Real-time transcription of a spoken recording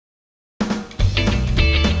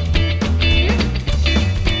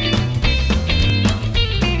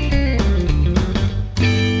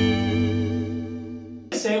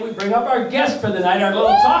bring up our guest for the night, our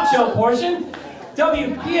little talk show portion.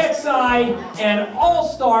 WPXI and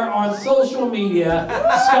all-star on social media,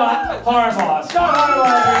 Scott Harbaugh. Scott Harbaugh,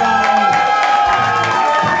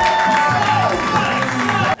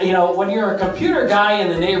 everybody! You know, when you're a computer guy in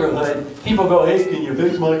the neighborhood, people go, hey, can you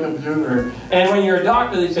fix my computer? And when you're a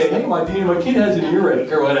doctor, they say, hey, my kid has an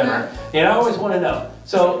earache or whatever. And I always want to know.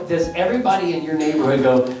 So does everybody in your neighborhood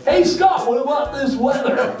go, hey, Scott, what about this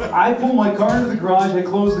weather? I pull my car into the garage, I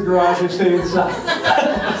close the garage, I stay inside.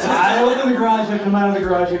 I open the garage, I come out of the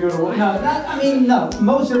garage, I go to work. No, no.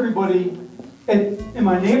 Most everybody in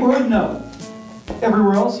my neighborhood, no.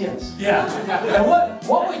 Everywhere else, yes. Yeah. And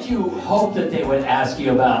what would you hope that they would ask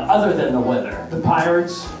you about other than the weather? The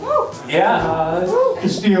Pirates. Yeah. The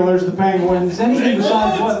Steelers, the Penguins, anything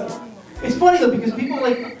besides weather. It's funny though, because people,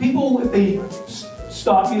 if they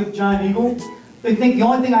stop me at the Giant Eagle, they think the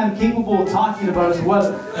only thing I'm capable of talking about is the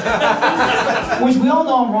weather. Which we all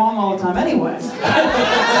know I'm wrong all the time anyway.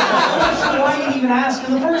 I'm not sure why you even ask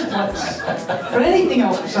in the first place. But anything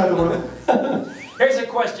else besides the weather. Here's a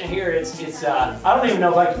question here. It's I don't even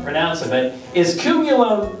know if I can pronounce it, but is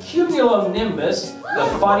cumulonimbus the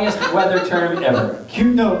funniest weather term ever?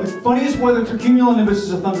 No, the funniest weather term, cumulonimbus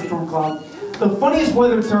is a thunderstorm cloud. The funniest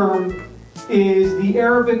weather term is the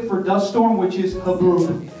Arabic for dust storm, which is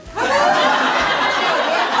haboob.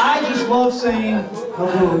 I just love saying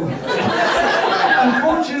haboob.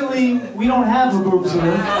 Unfortunately, we don't have haboobs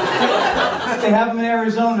here. They have them in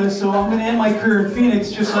Arizona, so I'm going to end my career in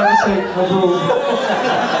Phoenix just so I can say haboob.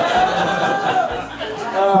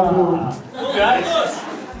 Guys,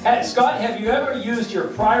 hey, Scott, have you ever used your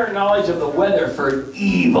prior knowledge of the weather for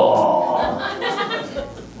evil?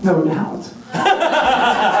 No doubt.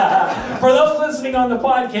 For those listening on the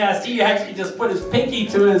podcast, he actually just put his pinky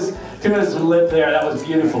to his lip there. That was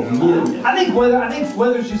beautiful. I think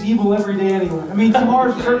weather's just evil every day anyway. I mean,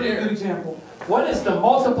 tomorrow's a perfectly good example. What is the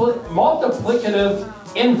multiplicative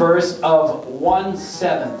inverse of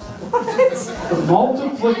 1/7? The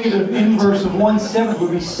multiplicative inverse of 1/7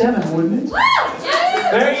 would be 7, wouldn't it?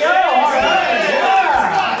 There you go. All right.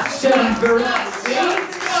 Yeah. 730.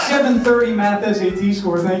 730 math SAT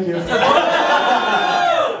score. Thank you.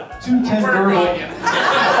 210 verbal.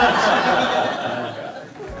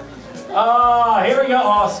 Here we go.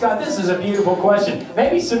 Oh, Scott, this is a beautiful question.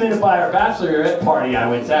 Maybe submitted by our bachelorette party, I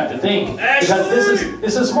would have to think. Because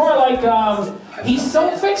this is more like, he's so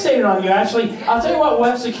fixated on you, actually. I'll tell you what, we'll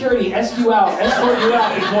have security escort you out before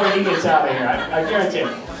he gets out of here. I guarantee it.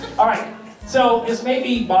 All right. So this may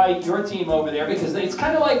be by your team over there, because it's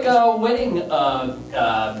kind of like wedding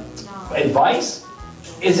advice.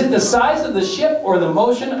 Is it the size of the ship or the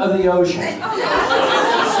motion of the ocean?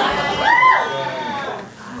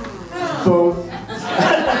 Both.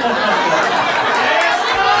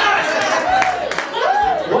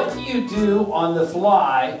 What do you do on the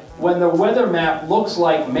fly when the weather map looks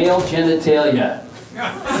like male genitalia?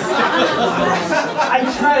 I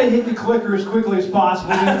try to hit the clicker as quickly as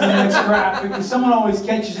possible to get to the next graph, because someone always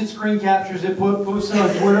catches it, screen captures it, posts it on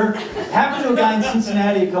Twitter. Happened to a guy in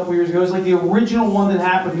Cincinnati a couple years ago. It was like the original one that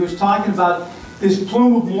happened. He was talking about this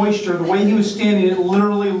plume of moisture. The way he was standing, it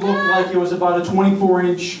literally looked like it was about a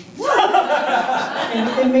 24-inch. And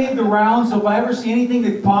it made the round, so if I ever see anything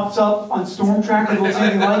that pops up on Storm Tracker that looks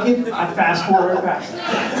anything like it, I fast forward right past it.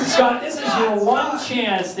 Scott, this is your one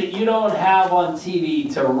chance that you don't have on TV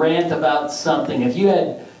to rant about something. If you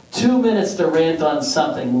had 2 minutes to rant on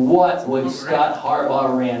something, what would Scott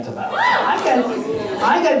Harbaugh rant about? I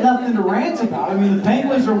got nothing to rant about. I mean, the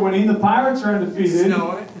Penguins are winning, the Pirates are undefeated.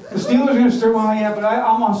 The Steelers are going to start, well, yeah, but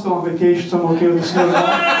I'm still on vacation, so I'm okay with the snow. I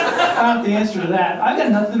don't have the answer to that. I got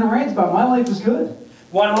nothing to rant about. My life is good.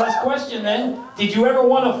 One last question then. Did you ever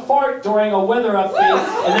want to fart during a weather update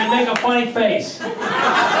and then make a funny face?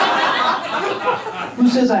 Who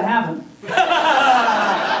says I haven't?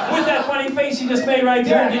 With that funny face you just made right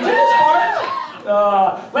there. Did you just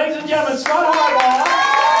fart? Ladies and gentlemen, Scott Harbaugh.